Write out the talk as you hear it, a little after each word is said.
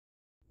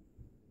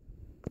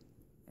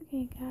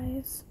Hey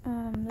guys,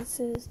 this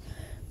is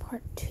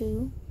part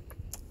 2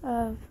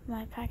 of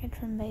my package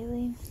from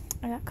Bailey.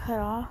 I got cut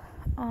off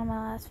on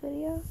my last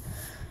video.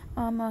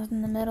 I was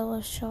in the middle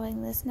of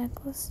showing this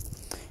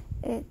necklace.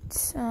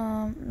 It's,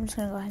 I'm just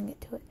gonna go ahead and get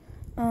to it.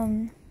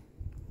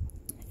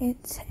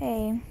 It's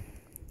a,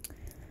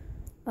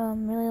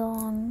 really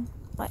long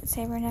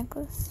lightsaber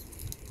necklace.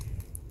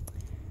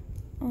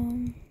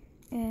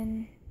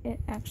 And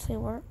it actually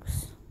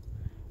works.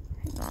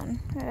 Hang on,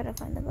 I gotta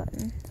find the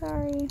button.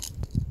 Sorry.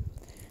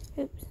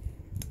 Oops.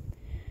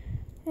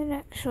 It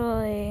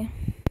actually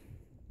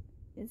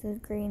is a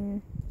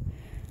green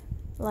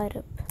light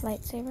up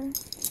lightsaber,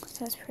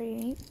 so that's pretty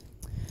neat.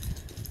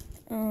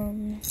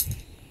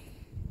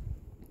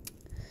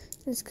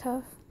 This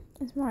cuff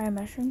is Mario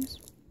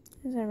mushrooms.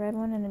 There's a red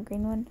one and a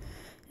green one,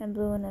 and a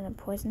blue one and a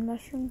poison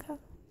mushroom cuff,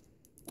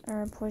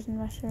 or a poison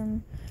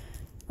mushroom,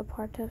 a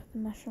part of the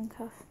mushroom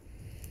cuff.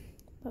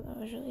 Thought that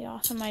was a really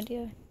awesome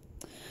idea.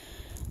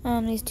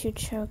 These two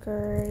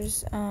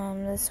chokers,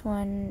 this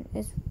one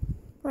is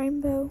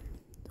rainbow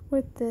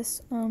with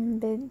this,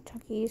 big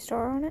chunky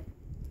star on it.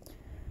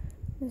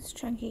 This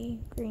chunky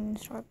green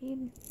star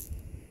bead.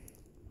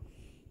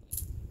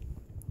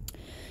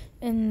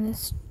 And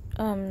this,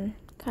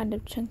 kind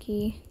of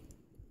chunky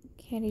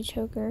candy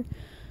choker,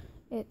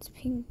 it's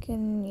pink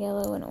and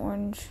yellow and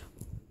orange.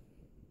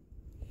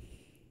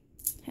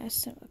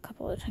 Has a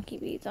couple of chunky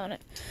beads on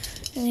it.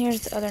 And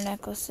here's the other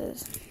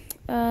necklaces.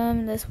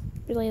 This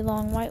really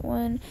long white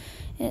one,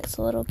 and it's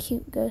a little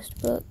cute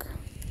ghost book,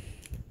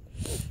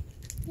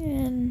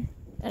 and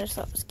I just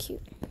thought it was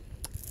cute.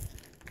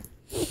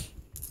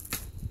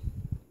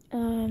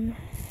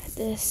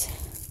 This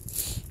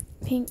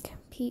pink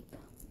peep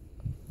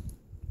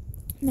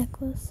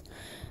necklace.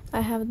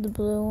 I have the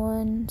blue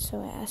one,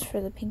 so I asked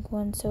for the pink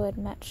one so it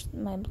matched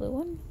my blue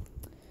one.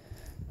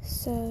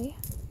 So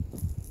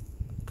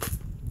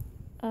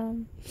yeah.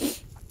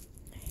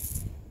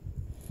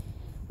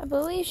 I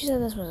believe she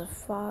said this was a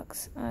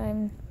fox.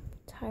 I'm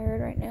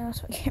tired right now,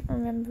 so I can't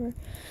remember.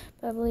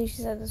 But I believe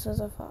she said this was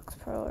a fox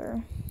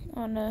pearler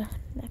on a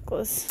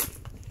necklace.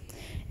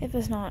 If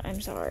it's not,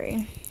 I'm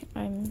sorry.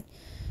 I'm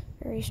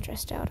very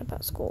stressed out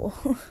about school.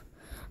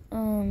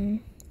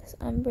 This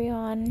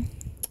Umbreon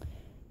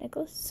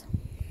necklace.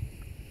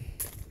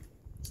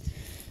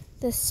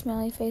 This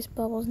smiley face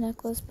bubbles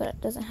necklace, but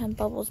it doesn't have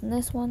bubbles in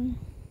this one.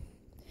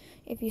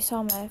 If you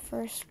saw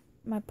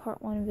my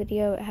part 1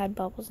 video, it had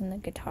bubbles in the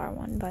guitar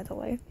one, by the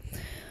way.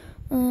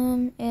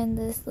 And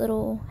this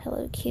little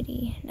Hello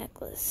Kitty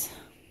necklace.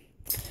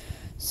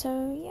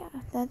 So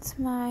yeah, that's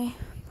my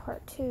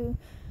part 2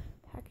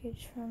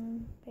 package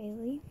from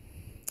Bailey.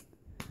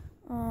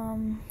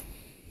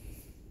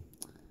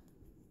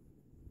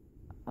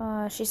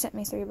 She sent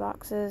me 3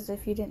 boxes.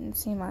 If you didn't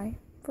see my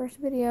first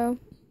video,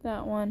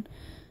 that one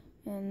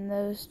and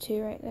those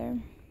 2 right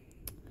there.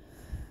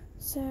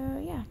 So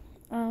yeah,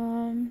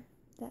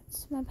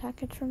 that's my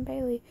package from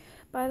Bailey.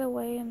 By the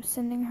way, I'm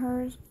sending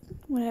hers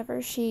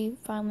whenever she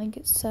finally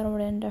gets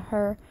settled into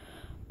her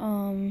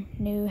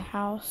new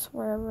house,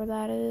 wherever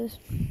that is.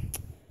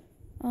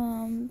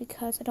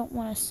 Because I don't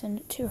want to send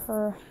it to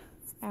her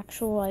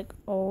actual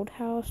old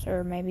house,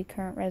 or maybe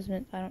current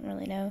residence, I don't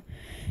really know,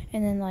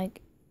 and then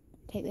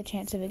take the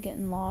chance of it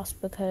getting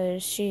lost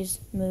because she's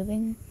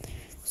moving.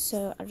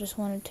 So I just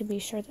wanted to be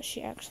sure that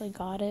she actually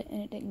got it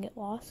and it didn't get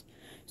lost.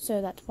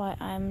 So that's why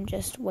I'm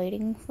just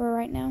waiting for her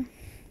right now.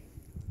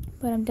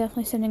 But I'm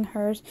definitely sending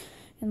hers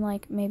in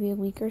maybe a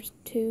week or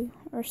 2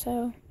 or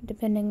so,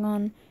 depending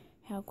on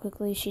how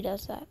quickly she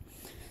does that.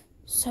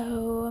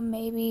 So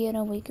maybe in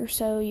a week or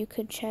so you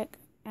could check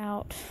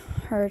out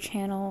her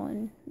channel,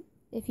 and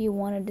if you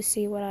wanted to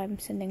see what I'm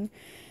sending,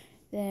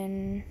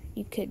 then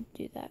you could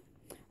do that.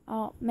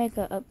 I'll make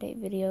an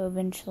update video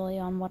eventually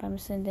on what I'm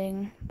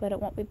sending, but it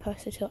won't be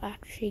posted till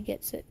after she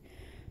gets it,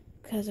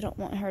 because I don't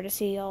want her to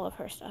see all of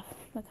her stuff,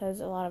 because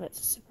a lot of it's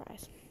a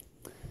surprise.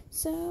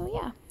 So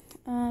yeah,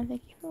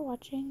 thank you for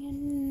watching,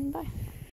 and bye.